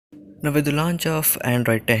Now, with the launch of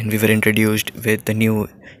Android 10, we were introduced with the new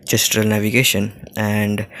gestural navigation,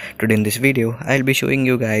 and today in this video, I'll be showing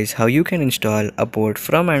you guys how you can install a port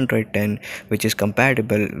from Android 10 which is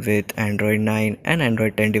compatible with Android 9 and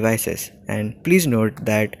Android 10 devices. And please note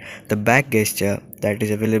that the back gesture that is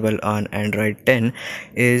available on Android 10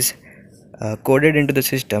 is coded into the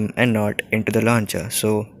system and not into the launcher,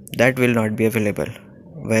 so that will not be available.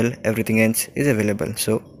 Well, everything else is available,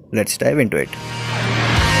 so let's dive into it.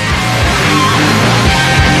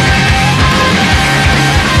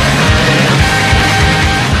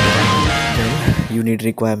 You need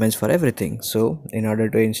requirements for everything. So in order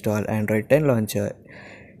to install Android 10 launcher,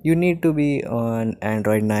 you need to be on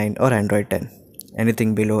Android 9 or Android 10.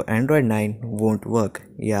 Anything below Android 9 won't work.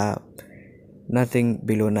 Yeah, nothing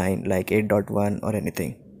below 9 like 8.1 or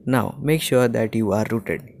anything. Now make sure that you are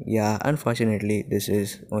rooted. Yeah, unfortunately this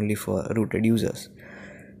is only for rooted users.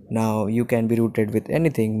 Now you can be rooted with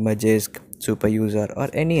anything, Magisk, Super User, or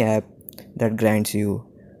any app that grants you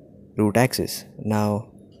root access. Now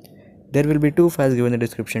there will be two files given in the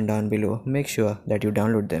description down below. Make sure that you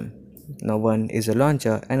download them. Now one is a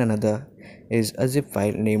launcher and another is a zip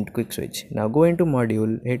file named Quick Switch. Now go into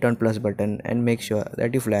module, hit on plus button and make sure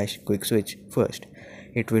that you flash Quick Switch first.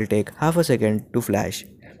 It will take half a second to flash.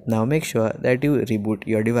 Now make sure that you reboot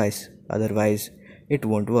your device, otherwise it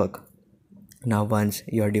won't work. Now once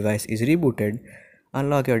your device is rebooted,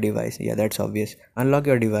 unlock your device. Yeah, that's obvious. Unlock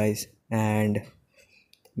your device and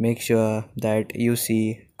make sure that you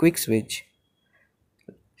see Quick Switch,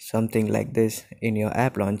 something like this, in your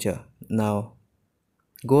app launcher. Now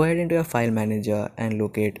go ahead into your file manager and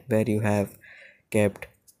locate where you have kept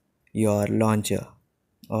your launcher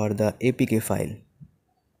or the APK file.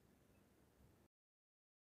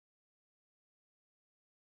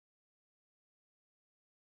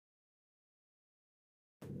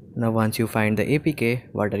 Now once you find the APK,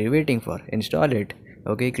 what are you waiting for? Install it.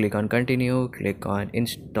 Okay, click on continue, click on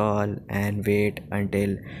install and wait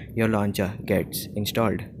until your launcher gets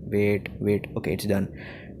installed. Wait, okay, it's done.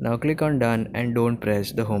 Now click on done and don't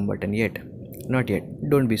press the home button yet. Not yet,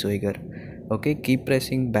 don't be so eager. Okay, keep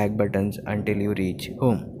pressing back buttons until you reach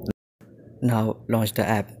home. Now launch the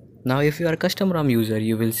app. Now if you are a custom ROM user,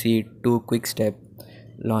 you will see two quick step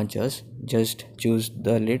launchers. Just choose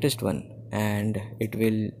the latest one and it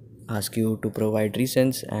will ask you to provide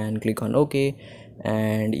reasons and click on OK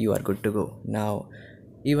and you are good to go. Now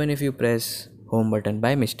even if you press home button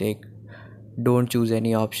by mistake, don't choose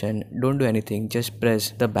any option, don't do anything, just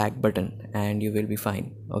press the back button and you will be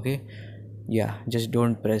fine. Okay, yeah, just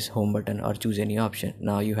don't press home button or choose any option.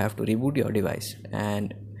 Now you have to reboot your device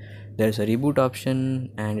and there's a reboot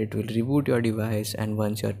option and it will reboot your device, and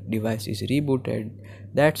once your device is rebooted,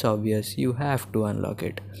 that's obvious, you have to unlock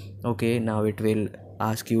it. Okay, now it will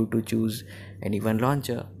ask you to choose any one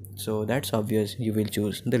launcher, so that's obvious, you will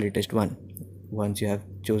choose the latest one. Once you have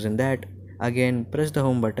chosen that, again press the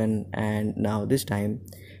home button and now this time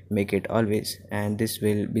make it always, and this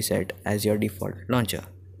will be set as your default launcher.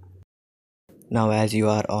 Now as you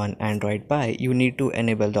are on Android Pie, you need to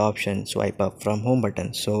enable the option swipe up from home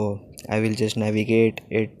button, so I will just navigate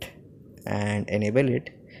it and enable it.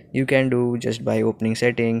 You can do just by opening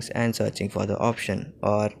settings and searching for the option,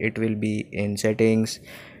 or it will be in settings,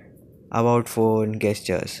 about phone,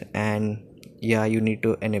 gestures, and yeah, you need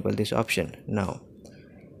to enable this option. Now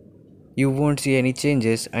you won't see any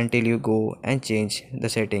changes until you go and change the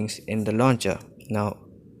settings in the launcher. Now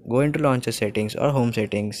go into launcher settings or home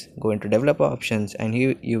settings, go into developer options, and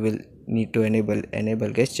here you will need to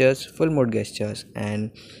enable gestures, full mode gestures,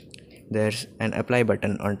 and there's an apply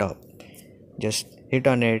button on top. Just hit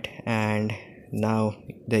on it and now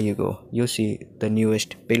there you go, you see the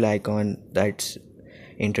newest pill icon that's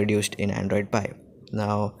introduced in Android Pie.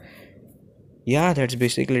 Now yeah, that's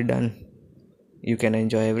basically done. You can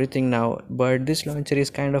enjoy everything now, but this launcher is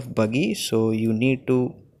kind of buggy, so you need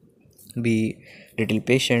to be little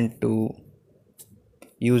patient to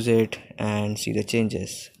use it and see the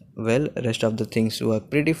changes. Well, rest of the things work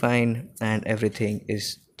pretty fine and everything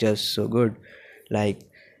is just so good, like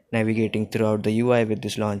navigating throughout the UI with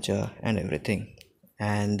this launcher and everything,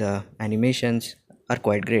 and the animations are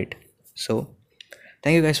quite great. So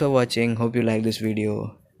thank you guys for watching, hope you like this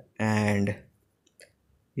video, and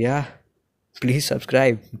yeah, please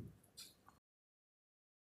subscribe.